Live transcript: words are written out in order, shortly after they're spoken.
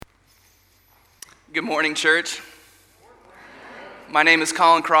Good morning, church. My name is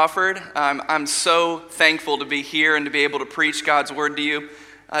Colin Crawford. I'm so thankful to be here and to be able to preach God's word to you.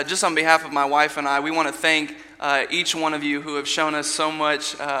 Just on behalf of my wife and I, we want to thank each one of you who have shown us so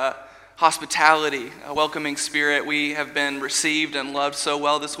much hospitality, a welcoming spirit. We have been received and loved so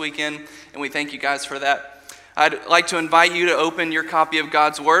well this weekend, and we thank you guys for that. I'd like to invite you to open your copy of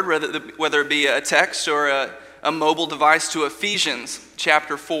God's word, whether it be a text or a mobile device, to Ephesians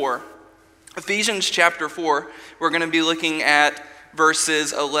chapter 4. Ephesians chapter 4, we're going to be looking at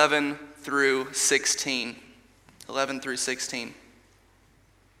verses 11 through 16. 11 through 16.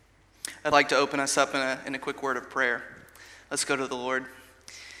 I'd like to open us up in a quick word of prayer. Let's go to the Lord.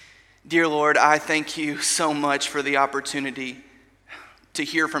 Dear Lord, I thank you so much for the opportunity to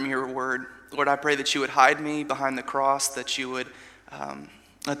hear from your word. Lord, I pray that you would hide me behind the cross, that you would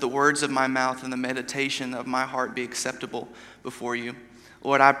let the words of my mouth and the meditation of my heart be acceptable before you.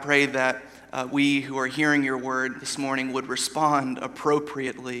 Lord, I pray that we who are hearing your word this morning would respond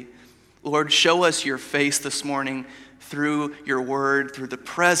appropriately. Lord, show us your face this morning through your word, through the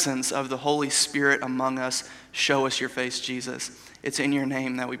presence of the Holy Spirit among us. Show us your face, Jesus. It's in your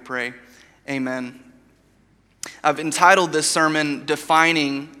name that we pray. Amen. I've entitled this sermon,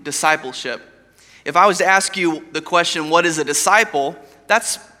 Defining Discipleship. If I was to ask you the question, what is a disciple?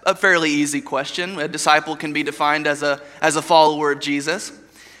 That's a fairly easy question. A disciple can be defined as a follower of Jesus.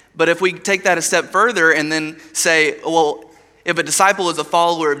 But if we take that a step further and then say, well, if a disciple is a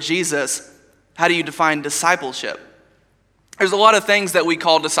follower of Jesus, how do you define discipleship? There's a lot of things that we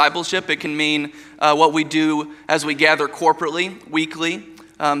call discipleship. It can mean what we do as we gather corporately, weekly,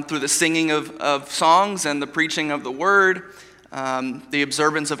 through the singing of songs and the preaching of the word, the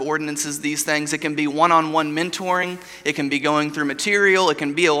observance of ordinances, these things. It can be one-on-one mentoring. It can be going through material. It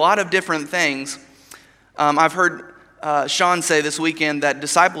can be a lot of different things. I've heard Sean say this weekend that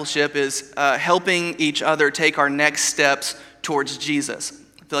discipleship is helping each other take our next steps towards Jesus.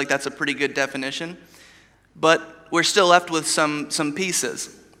 I feel like that's a pretty good definition. But we're still left with some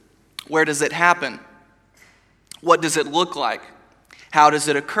pieces. Where does it happen? What does it look like? How does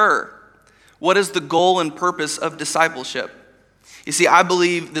it occur? What is the goal and purpose of discipleship? You see, I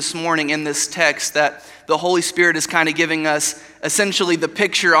believe this morning in this text that the Holy Spirit is kind of giving us essentially the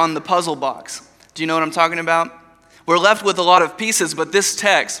picture on the puzzle box. Do you know what I'm talking about? We're left with a lot of pieces, but this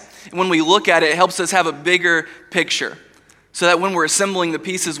text, when we look at it, it helps us have a bigger picture so that when we're assembling the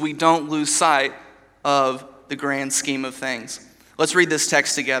pieces, we don't lose sight of the grand scheme of things. Let's read this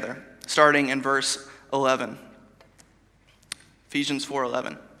text together, starting in verse 11. Ephesians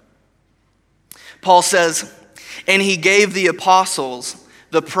 4:11. Paul says, "And he gave the apostles,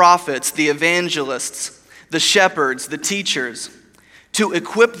 the prophets, the evangelists, the shepherds, the teachers, to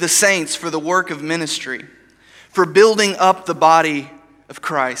equip the saints for the work of ministry, for building up the body of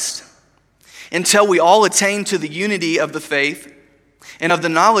Christ, until we all attain to the unity of the faith and of the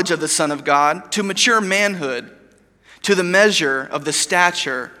knowledge of the Son of God, to mature manhood, to the measure of the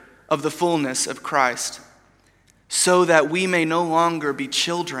stature of the fullness of Christ, so that we may no longer be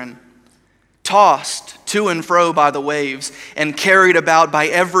children, tossed to and fro by the waves and carried about by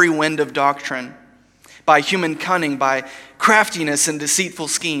every wind of doctrine, by human cunning, by craftiness and deceitful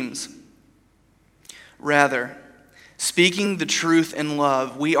schemes. Rather, speaking the truth in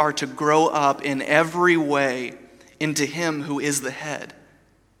love, we are to grow up in every way into him who is the head,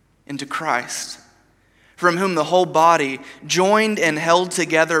 into Christ, from whom the whole body, joined and held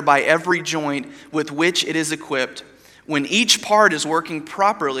together by every joint with which it is equipped, when each part is working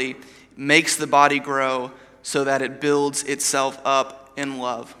properly, makes the body grow so that it builds itself up in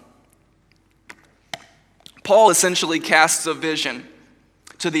love." Paul essentially casts a vision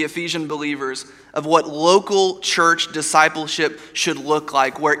to the Ephesian believers of what local church discipleship should look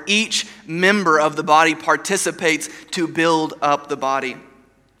like, where each member of the body participates to build up the body.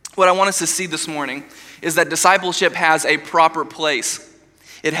 What I want us to see this morning is that discipleship has a proper place.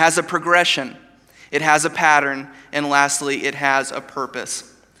 It has a progression. It has a pattern. And lastly, it has a purpose.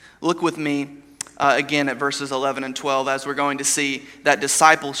 Look with me again at verses 11 and 12 as we're going to see that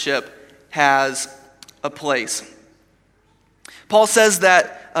discipleship has a place. Paul says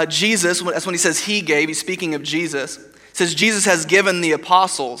that Jesus, that's when he says he gave, he's speaking of Jesus, says Jesus has given the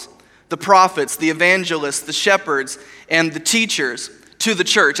apostles, the prophets, the evangelists, the shepherds, and the teachers to the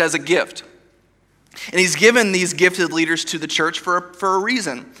church as a gift. And he's given these gifted leaders to the church for a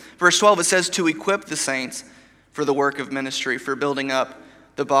reason. Verse 12, it says to equip the saints for the work of ministry, for building up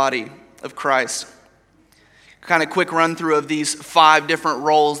the body of Christ. Kind of quick run through of these 5 different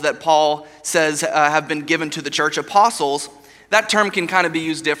roles that Paul says have been given to the church. Apostles, That term can kind of be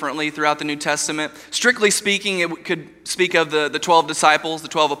used differently throughout the New Testament. Strictly speaking, it could speak of the 12 disciples, the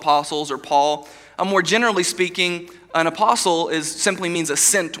 12 apostles, or Paul. More generally speaking, an apostle simply means a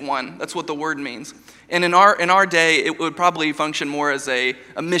sent one. That's what the word means. And in our day, it would probably function more as a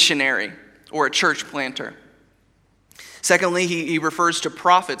missionary or a church planter. Secondly, he refers to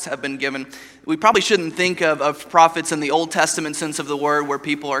prophets have been given. We probably shouldn't think of prophets in the Old Testament sense of the word, where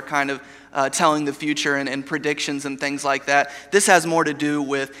people are kind of telling the future and predictions and things like that. This has more to do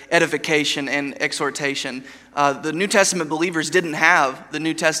with edification and exhortation. The New Testament believers didn't have the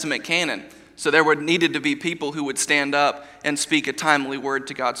New Testament canon, so there needed to be people who would stand up and speak a timely word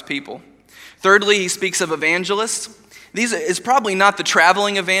to God's people. Thirdly, he speaks of evangelists. These is probably not the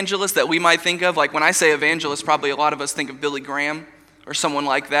traveling evangelist that we might think of. Like when I say evangelist, probably a lot of us think of Billy Graham or someone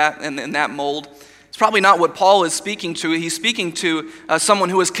like that in that mold. It's probably not what Paul is speaking to. He's speaking to someone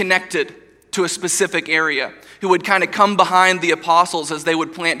who is connected to a specific area, who would kind of come behind the apostles as they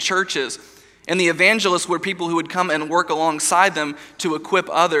would plant churches. And the evangelists were people who would come and work alongside them to equip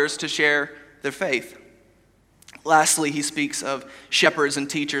others to share their faith. Lastly, he speaks of shepherds and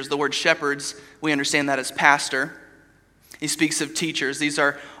teachers. The word shepherds, we understand that as pastor. He speaks of teachers. These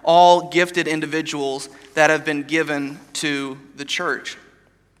are all gifted individuals that have been given to the church.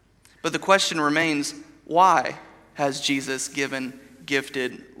 But the question remains, why has Jesus given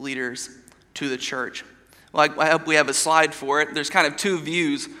gifted leaders to the church? Well, I hope we have a slide for it. There's kind of two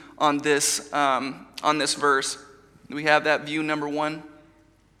views on this verse. Do we have that view number one?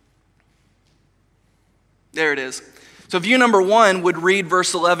 There it is. So view number one would read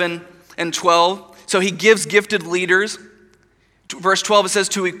verse 11 and 12. So he gives gifted leaders. Verse 12, it says,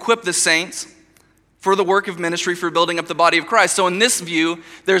 to equip the saints for the work of ministry, for building up the body of Christ. So in this view,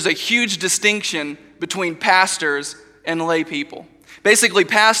 there's a huge distinction between pastors and lay people. Basically,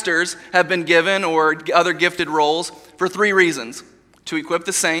 pastors have been given, or other gifted roles, for three reasons: to equip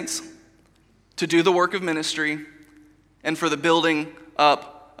the saints, to do the work of ministry, and for the building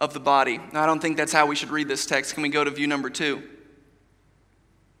up of the body. Now, I don't think that's how we should read this text. Can we go to view number two?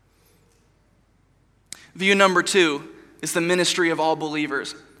 View number two is the ministry of all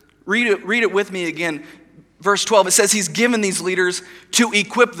believers. Read it with me again. Verse 12, it says he's given these leaders to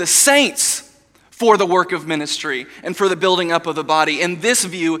equip the saints for the work of ministry and for the building up of the body. In this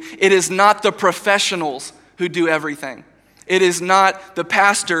view, it is not the professionals who do everything. It is not the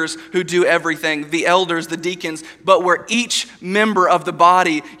pastors who do everything, the elders, the deacons, but where each member of the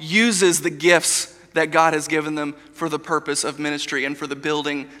body uses the gifts that God has given them for the purpose of ministry and for the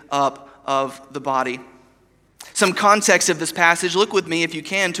building up of the body. Some context of this passage, look with me if you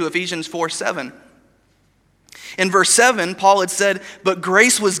can to Ephesians 4:7. In verse 7, Paul had said, but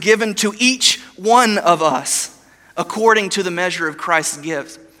grace was given to each one of us according to the measure of Christ's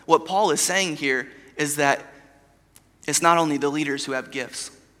gifts. What Paul is saying here is that it's not only the leaders who have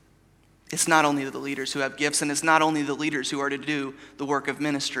gifts. It's not only the leaders who have gifts, and it's not only the leaders who are to do the work of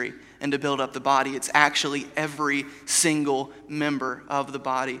ministry and to build up the body. It's actually every single member of the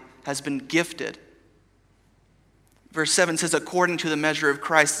body has been gifted. Verse 7 says, according to the measure of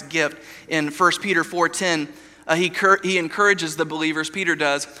Christ's gift. In 1 Peter 4:10, he encourages the believers, Peter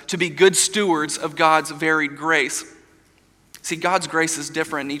does, to be good stewards of God's varied grace. See, God's grace is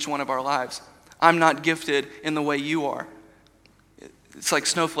different in each one of our lives. I'm not gifted in the way you are. It's like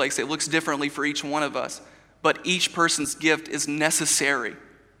snowflakes. It looks differently for each one of us. But each person's gift is necessary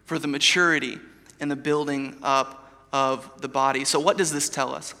for the maturity and the building up of the body. So what does this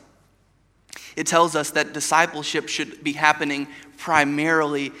tell us? It tells us that discipleship should be happening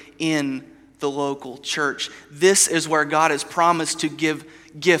primarily in the local church. This is where God has promised to give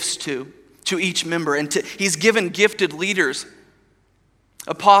gifts to each member. And he's given gifted leaders,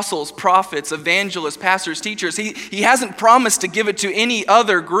 apostles, prophets, evangelists, pastors, teachers. He hasn't promised to give it to any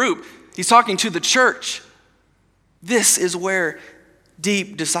other group. He's talking to the church. This is where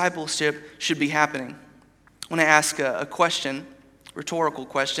deep discipleship should be happening. I want to ask a question, rhetorical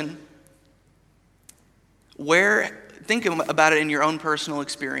question. Think about it in your own personal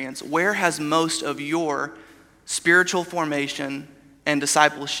experience. Where has most of your spiritual formation and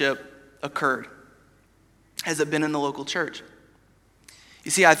discipleship occurred? Has it been in the local church? You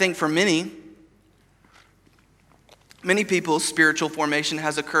see, I think for many people's spiritual formation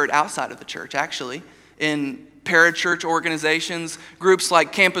has occurred outside of the church, actually, in parachurch organizations, groups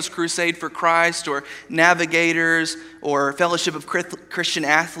like Campus Crusade for Christ, or Navigators, or Fellowship of Christian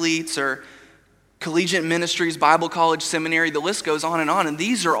Athletes, or collegiate ministries, Bible college, seminary. The list goes on, and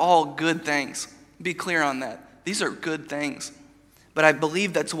these are all good things. Be clear on that. These are good things. But I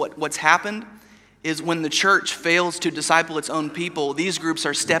believe that's what's happened is when the church fails to disciple its own people, these groups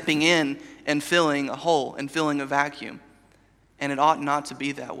are stepping in and filling a hole and filling a vacuum. and it ought not to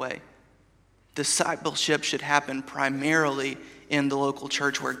be that way. Discipleship should happen primarily in the local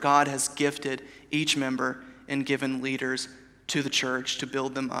church where God has gifted each member and given leaders to the church to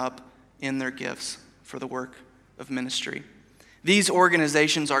build them up in their gifts for the work of ministry. These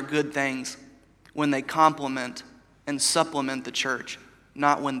organizations are good things when they complement and supplement the church,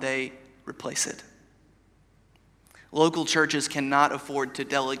 not when they replace it. Local churches cannot afford to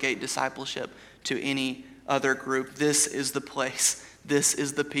delegate discipleship to any other group. This is the place, this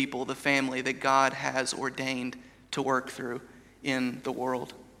is the people, the family that God has ordained to work through in the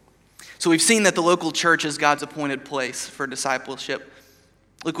world. So we've seen that the local church is God's appointed place for discipleship.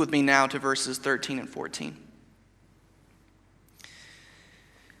 Look with me now to verses 13 and 14.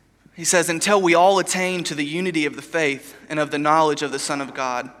 He says, "Until we all attain to the unity of the faith and of the knowledge of the Son of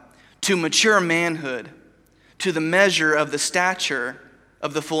God, to mature manhood, to the measure of the stature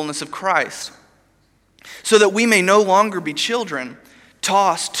of the fullness of Christ, so that we may no longer be children,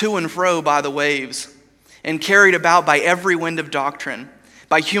 tossed to and fro by the waves, and carried about by every wind of doctrine,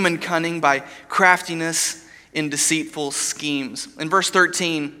 by human cunning, by craftiness in deceitful schemes." In verse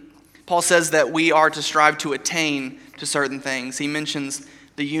 13, Paul says that we are to strive to attain to certain things. He mentions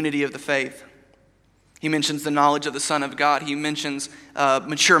the unity of the faith. He mentions the knowledge of the Son of God. He mentions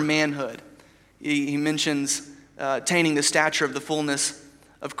mature manhood. He mentions attaining the stature of the fullness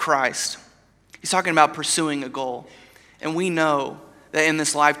of Christ. He's talking about pursuing a goal. And we know that in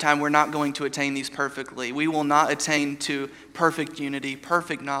this lifetime we're not going to attain these perfectly. We will not attain to perfect unity,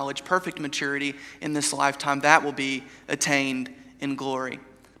 perfect knowledge, perfect maturity in this lifetime. That will be attained in glory.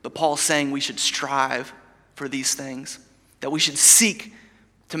 But Paul's saying we should strive for these things, that we should seek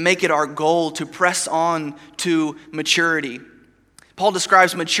to make it our goal to press on to maturity. Paul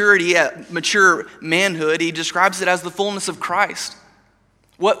describes maturity, mature manhood, he describes it as the fullness of Christ.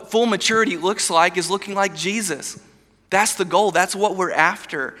 What full maturity looks like is looking like Jesus. That's the goal. That's what we're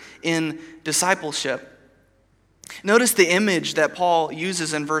after in discipleship. Notice the image that Paul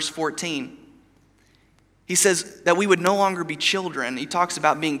uses in verse 14. He says that we would no longer be children. He talks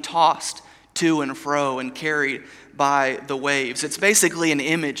about being tossed to and fro and carried by the waves. It's basically an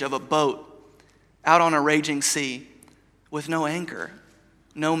image of a boat out on a raging sea with no anchor,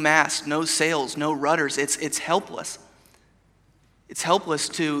 no mast, no sails, no rudders. It's helpless. It's helpless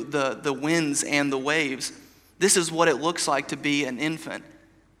to the winds and the waves. This is what it looks like to be an infant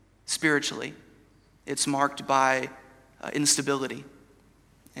spiritually. It's marked by instability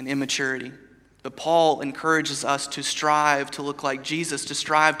and immaturity. But Paul encourages us to strive to look like Jesus, to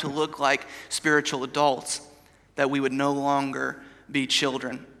strive to look like spiritual adults, that we would no longer be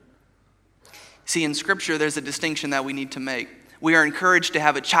children. See, in Scripture, there's a distinction that we need to make. We are encouraged to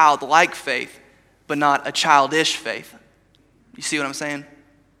have a childlike faith, but not a childish faith. You see what I'm saying?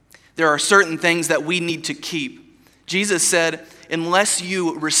 There are certain things that we need to keep. Jesus said, unless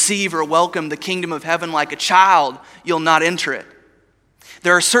you receive or welcome the kingdom of heaven like a child, you'll not enter it.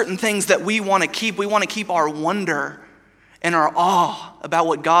 There are certain things that we want to keep. We want to keep our wonder and our awe about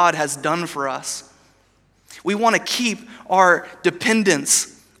what God has done for us. We want to keep our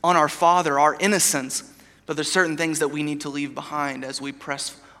dependence on our Father, our innocence. But there's certain things that we need to leave behind as we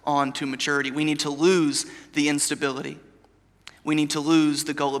press on to maturity. We need to lose the instability. We need to lose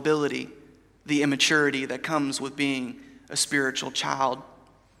the gullibility, the immaturity that comes with being a spiritual child.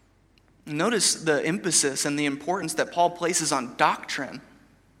 Notice the emphasis and the importance that Paul places on doctrine.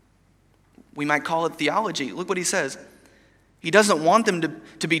 We might call it theology. Look what he says. He doesn't want them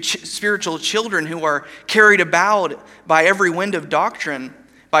to be spiritual children who are carried about by every wind of doctrine,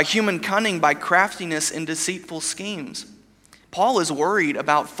 by human cunning, by craftiness and deceitful schemes. Paul is worried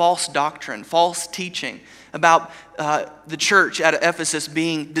about false doctrine, false teaching, about the church at Ephesus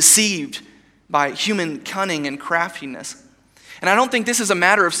being deceived by human cunning and craftiness. And I don't think this is a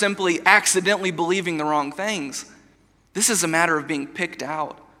matter of simply accidentally believing the wrong things. This is a matter of being picked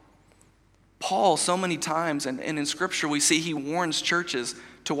out. Paul, so many times, and in Scripture we see he warns churches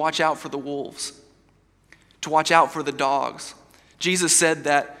to watch out for the wolves, to watch out for the dogs. Jesus said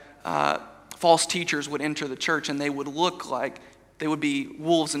that false teachers would enter the church and they would look like they would be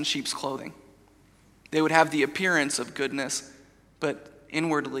wolves in sheep's clothing. They would have the appearance of goodness, but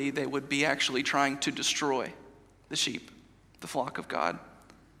inwardly they would be actually trying to destroy the sheep, the flock of God.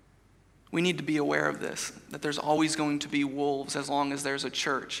 We need to be aware of this, that there's always going to be wolves as long as there's a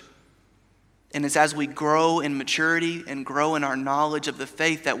church. And it's as we grow in maturity and grow in our knowledge of the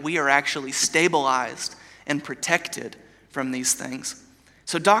faith that we are actually stabilized and protected from these things.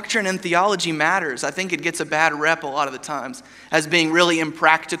 So doctrine and theology matters. I think it gets a bad rep a lot of the times as being really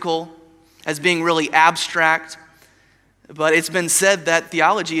impractical, as being really abstract. But it's been said that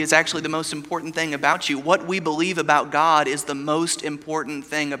theology is actually the most important thing about you. What we believe about God is the most important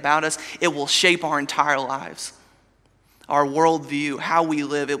thing about us. It will shape our entire lives. Our worldview, how we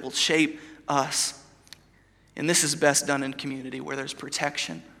live, it will shape us. And this is best done in community where there's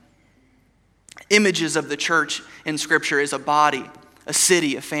protection. Images of the church in Scripture is a body, a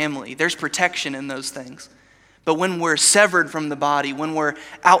city, a family. There's protection in those things. But when we're severed from the body, when we're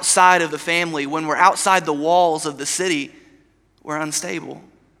outside of the family, when we're outside the walls of the city, we're unstable,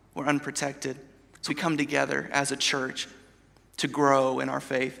 we're unprotected. So we come together as a church to grow in our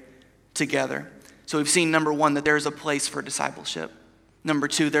faith together. So we've seen, number one, that there's a place for discipleship. Number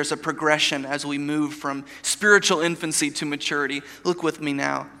two, there's a progression as we move from spiritual infancy to maturity. Look with me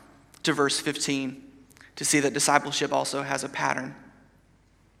now to verse 15 to see that discipleship also has a pattern.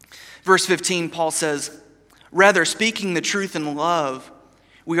 Verse 15, Paul says, "Rather, speaking the truth in love,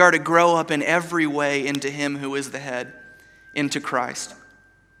 we are to grow up in every way into him who is the head, into Christ."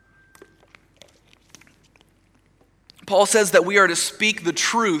 Paul says that we are to speak the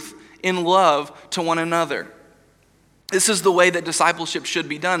truth in love to one another. This is the way that discipleship should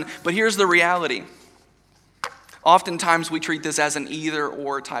be done. But here's the reality. Oftentimes we treat this as an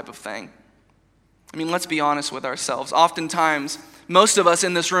either-or type of thing. I mean, let's be honest with ourselves. Oftentimes, most of us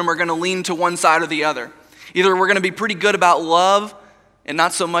in this room are going to lean to one side or the other. Either we're going to be pretty good about love and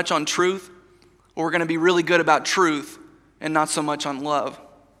not so much on truth, or we're going to be really good about truth and not so much on love.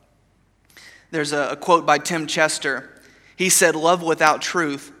 There's a quote by Tim Chester. He said, "Love without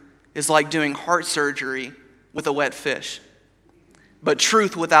truth is like doing heart surgery with a wet fish. But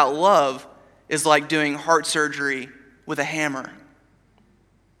truth without love is like doing heart surgery with a hammer."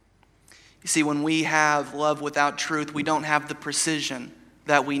 You see, when we have love without truth, we don't have the precision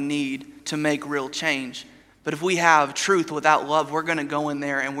that we need to make real change. But if we have truth without love, we're going to go in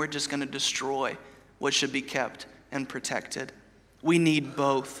there and we're just going to destroy what should be kept and protected. We need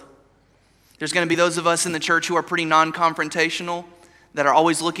both. There's going to be those of us in the church who are pretty non-confrontational, that are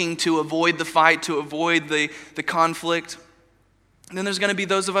always looking to avoid the fight, to avoid the conflict. And then there's going to be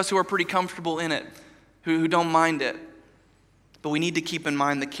those of us who are pretty comfortable in it, who don't mind it. But we need to keep in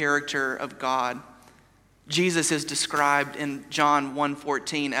mind the character of God. Jesus is described in John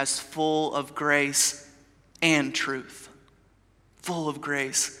 1:14 as full of grace and truth. Full of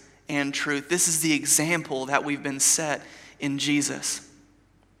grace and truth. This is the example that we've been set in Jesus.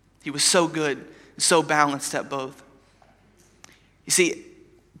 He was so good, so balanced at both. You see,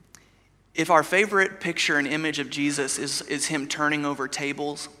 if our favorite picture and image of Jesus is him turning over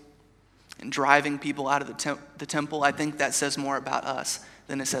tables and driving people out of the temple, I think that says more about us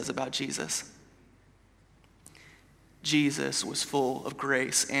than it says about Jesus. Jesus was full of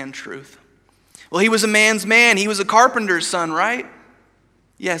grace and truth. Well, he was a man's man. He was a carpenter's son, right?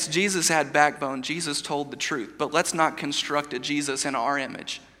 Yes, Jesus had backbone. Jesus told the truth. But let's not construct a Jesus in our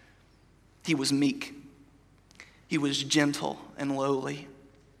image. He was meek. He was gentle and lowly.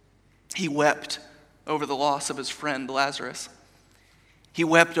 He wept over the loss of his friend Lazarus. He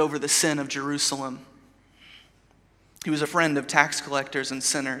wept over the sin of Jerusalem. He was a friend of tax collectors and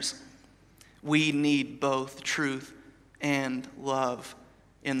sinners. We need both truth and love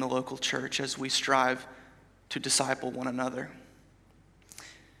in the local church as we strive to disciple one another.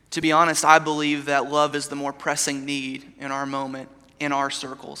 To be honest, I believe that love is the more pressing need in our moment, in our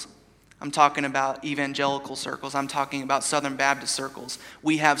circles. I'm talking about evangelical circles. I'm talking about Southern Baptist circles.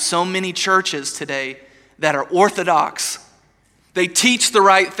 We have so many churches today that are orthodox. They teach the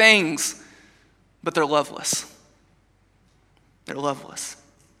right things, but they're loveless. They're loveless.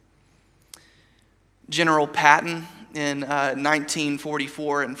 General Patton in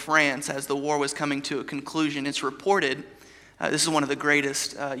 1944 in France, as the war was coming to a conclusion, it's reported, this is one of the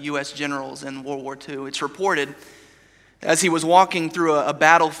greatest U.S. generals in World War II, it's reported as he was walking through a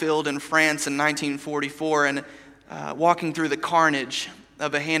battlefield in France in 1944 and walking through the carnage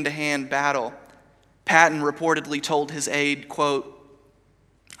of a hand-to-hand battle, Patton reportedly told his aide, quote,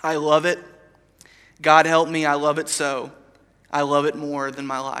 "I love it. God help me, I love it so. I love it more than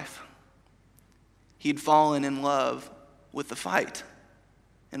my life." He'd fallen in love with the fight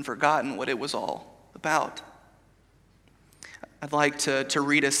and forgotten what it was all about. I'd like to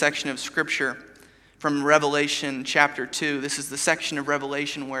read a section of scripture from Revelation chapter 2. This is the section of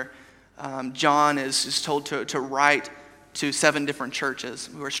Revelation where John is told to write to 7 different churches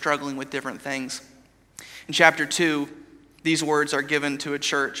who are struggling with different things. In chapter 2, these words are given to a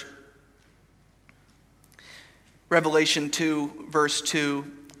church. Revelation 2, verse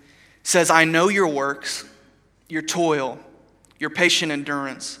 2 says, "I know your works, your toil, your patient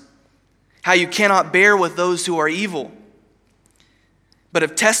endurance, how you cannot bear with those who are evil, but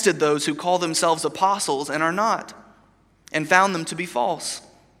have tested those who call themselves apostles and are not, and found them to be false.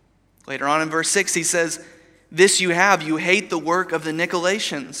 Later on in verse 6, he says, "This you have, you hate the work of the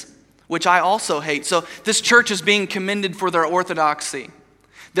Nicolaitans, which I also hate." So this church is being commended for their orthodoxy,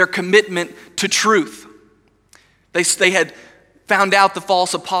 their commitment to truth. They had found out the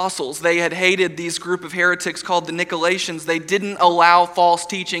false apostles. They had hated these group of heretics called the Nicolaitans. They didn't allow false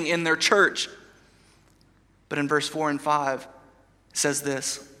teaching in their church. But in verse 4 and 5, it says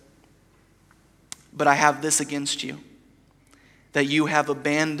this, "But I have this against you, that you have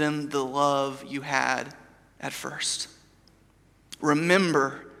abandoned the love you had at first.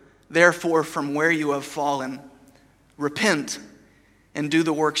 Remember, therefore, from where you have fallen, repent and do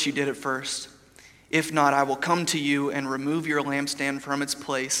the works you did at first. If not, I will come to you and remove your lampstand from its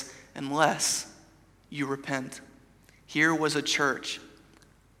place unless you repent." Here was a church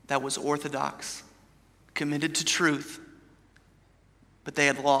that was orthodox, committed to truth, but they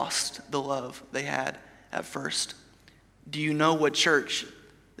had lost the love they had at first. Do you know what church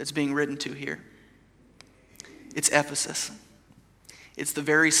that's being written to here? It's Ephesus. It's the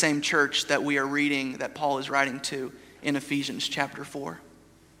very same church that we are reading, that Paul is writing to in Ephesians chapter 4.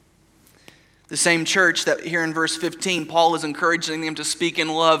 The same church that here in verse 15, Paul is encouraging them to speak in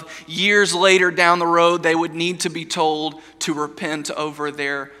love. Years later down the road, they would need to be told to repent over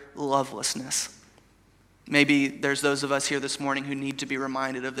their lovelessness. Maybe there's those of us here this morning who need to be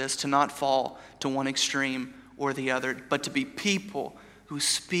reminded of this, to not fall to one extreme or the other, but to be people who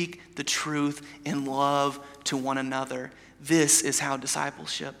speak the truth in love to one another. This is how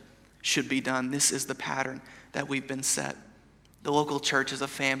discipleship should be done. This is the pattern that we've been set. The local church is a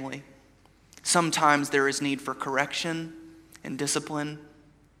family. Sometimes there is need for correction and discipline,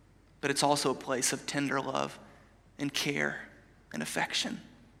 but it's also a place of tender love and care and affection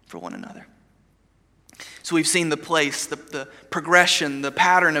for one another. So we've seen the place, the progression, the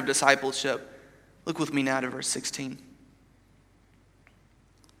pattern of discipleship. Look with me now to verse 16.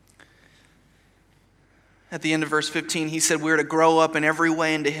 At the end of verse 15, he said we're to grow up in every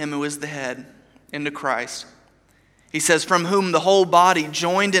way into him who is the head, into Christ. He says, "From whom the whole body,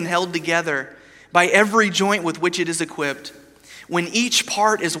 joined and held together by every joint with which it is equipped, when each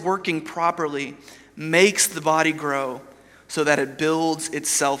part is working properly, makes the body grow so that it builds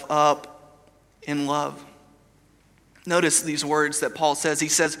itself up in love." Notice these words that Paul says. He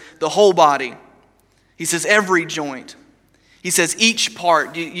says the whole body. He says every joint. He says each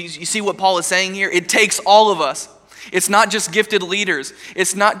part. You see what Paul is saying here? It takes all of us. It's not just gifted leaders.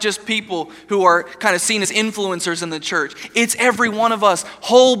 It's not just people who are kind of seen as influencers in the church. It's every one of us,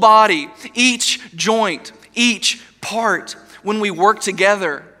 whole body, each joint, each part. When we work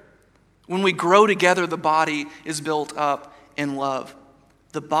together, when we grow together, the body is built up in love.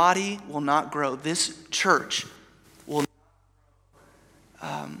 The body will not grow. This church will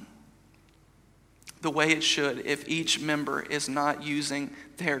not the way it should if each member is not using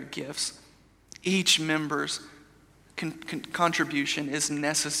their gifts. Each member's contribution is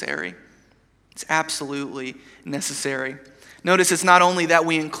necessary. It's absolutely necessary. Notice it's not only that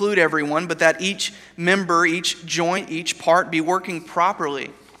we include everyone, but that each member, each joint, each part be working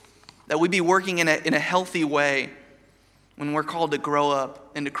properly. That we be working in a healthy way when we're called to grow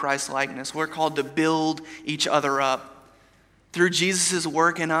up into Christ's likeness. We're called to build each other up. Through Jesus'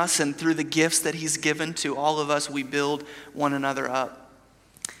 work in us and through the gifts that he's given to all of us, we build one another up.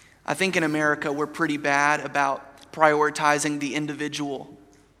 I think in America we're pretty bad about prioritizing the individual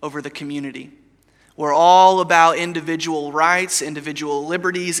over the community. We're all about individual rights, individual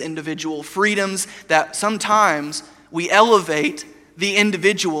liberties, individual freedoms, that sometimes we elevate the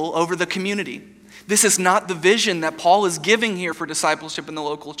individual over the community. This is not the vision that Paul is giving here for discipleship in the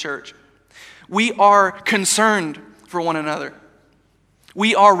local church. We are concerned for one another.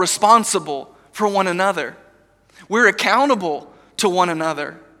 We are responsible for one another. We're accountable to one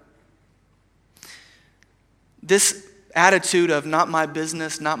another. This attitude of not my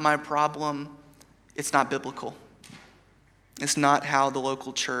business, not my problem, it's not biblical. It's not how the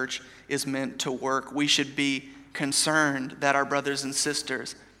local church is meant to work. We should be concerned that our brothers and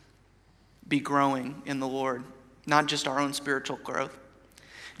sisters be growing in the Lord, not just our own spiritual growth.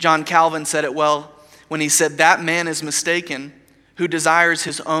 John Calvin said it well when he said, "That man is mistaken who desires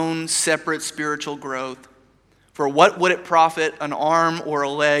his own separate spiritual growth. For what would it profit an arm or a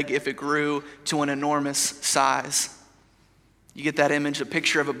leg if it grew to an enormous size?" You get that image, a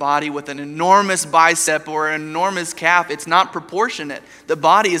picture of a body with an enormous bicep or an enormous calf. It's not proportionate. The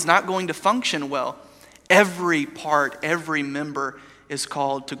body is not going to function well. Every part, every member is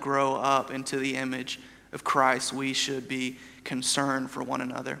called to grow up into the image of Christ. We should be concerned for one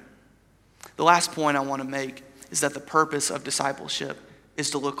another. The last point I want to make is that the purpose of discipleship is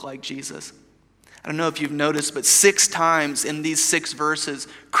to look like Jesus. I don't know if you've noticed, but 6 times in these 6 verses,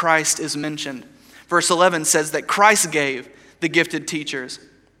 Christ is mentioned. Verse 11 says that Christ gave the gifted teachers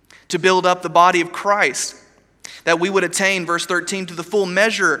to build up the body of Christ, that we would attain, verse 13, to the full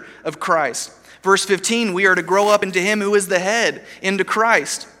measure of Christ. Verse 15, we are to grow up into him who is the head, into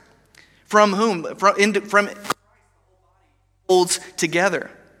Christ, from whom holds together.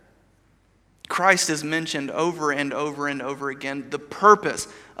 Christ is mentioned over and over and over again. The purpose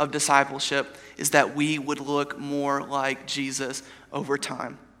of discipleship is that we would look more like Jesus over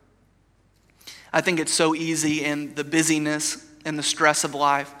time. I think it's so easy in the busyness and the stress of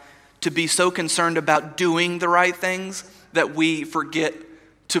life to be so concerned about doing the right things that we forget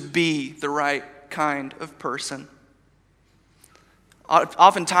to be the right kind of person.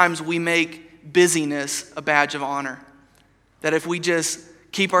 Oftentimes we make busyness a badge of honor. That if we just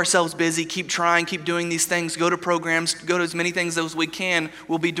keep ourselves busy, keep trying, keep doing these things, go to programs, go to as many things as we can,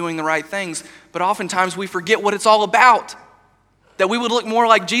 we'll be doing the right things. But oftentimes we forget what it's all about. That we would look more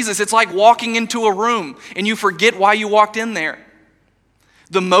like Jesus. It's like walking into a room and you forget why you walked in there.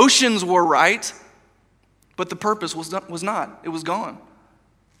 The motions were right, but the purpose was not. It was gone.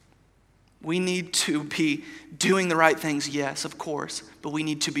 We need to be doing the right things, yes, of course, but we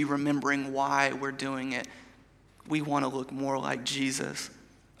need to be remembering why we're doing it. We want to look more like Jesus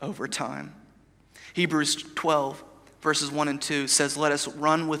over time. Hebrews 12, verses 1 and 2 says, "Let us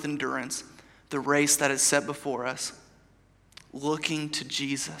run with endurance the race that is set before us, looking to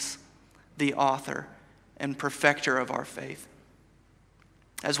Jesus, the author and perfecter of our faith."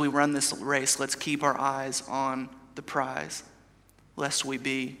 As we run this race, let's keep our eyes on the prize, lest we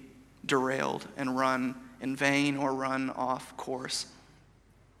be derailed and run in vain or run off course.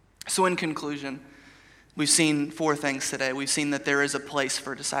 So in conclusion, we've seen 4 things today. We've seen that there is a place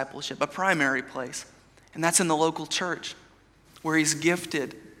for discipleship, a primary place, and that's in the local church, where he's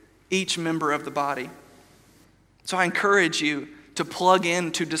gifted each member of the body. So I encourage you to plug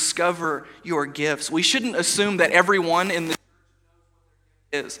in to discover your gifts. We shouldn't assume that everyone in the church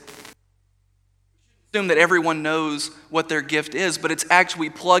is. Assume that everyone knows what their gift is, but it's actually we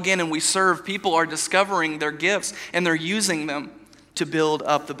plug in and we serve. People are discovering their gifts and they're using them to build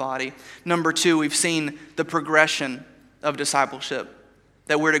up the body. Number 2, we've seen the progression of discipleship,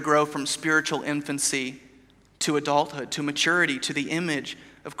 that we're to grow from spiritual infancy to adulthood, to maturity, to the image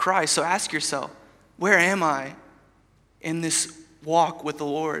of Christ. So ask yourself, where am I in this walk with the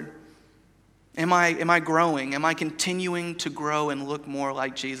Lord? Am I growing? Am I continuing to grow and look more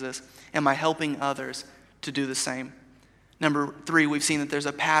like Jesus? Am I helping others to do the same? Number 3, we've seen that there's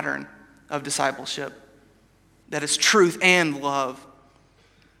a pattern of discipleship that is truth and love.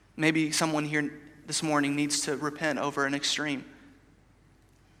 Maybe someone here this morning needs to repent over an extreme.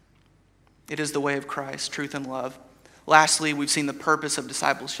 It is the way of Christ, truth and love. Lastly, we've seen the purpose of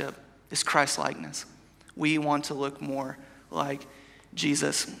discipleship is Christ-likeness. We want to look more like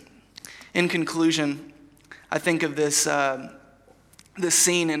Jesus. In conclusion, I think of this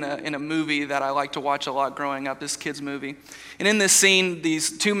scene in a movie that I like to watch a lot growing up, this kids movie. And in this scene,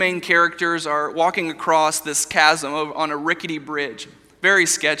 these 2 main characters are walking across this chasm on a rickety bridge. Very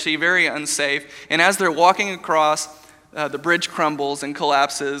sketchy, very unsafe. And as they're walking across, the bridge crumbles and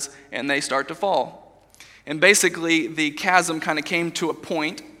collapses, and they start to fall. And basically, the chasm kind of came to a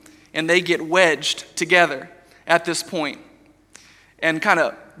point, and they get wedged together at this point. And kind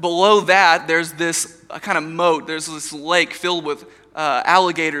of below that, there's this kind of moat. There's this lake filled with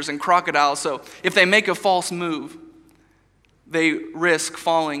alligators and crocodiles. So if they make a false move, they risk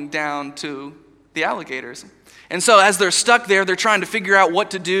falling down to the alligators. And so as they're stuck there, they're trying to figure out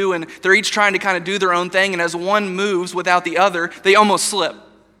what to do, and they're each trying to kind of do their own thing. And as one moves without the other, they almost slip.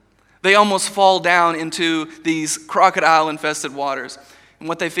 They almost fall down into these crocodile-infested waters. And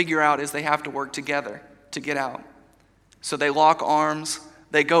what they figure out is they have to work together to get out. So they lock arms,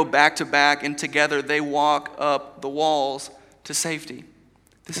 they go back to back, and together they walk up the walls to safety.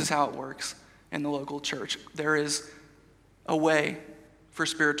 This is how it works in the local church. There is a way for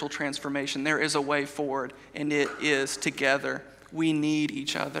spiritual transformation. There is a way forward, and it is together. We need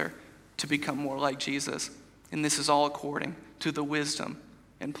each other to become more like Jesus. And this is all according to the wisdom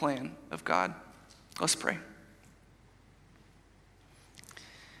and plan of God. Let's pray.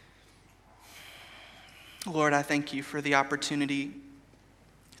 Lord, I thank you for the opportunity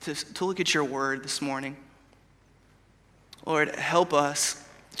to look at your word this morning. Lord, help us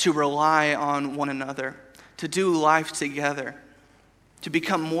to rely on one another, to do life together, to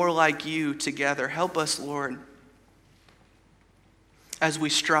become more like you together. Help us, Lord, as we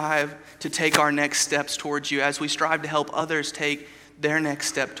strive to take our next steps towards you, as we strive to help others take their next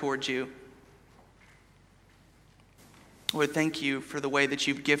step towards you. Lord, thank you for the way that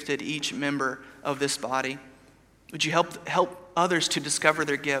you've gifted each member of this body. Would you help others to discover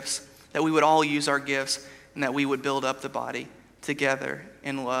their gifts, that we would all use our gifts, and that we would build up the body together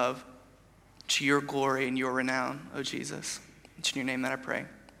in love to your glory and your renown, oh Jesus. It's in your name that I pray.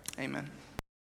 Amen.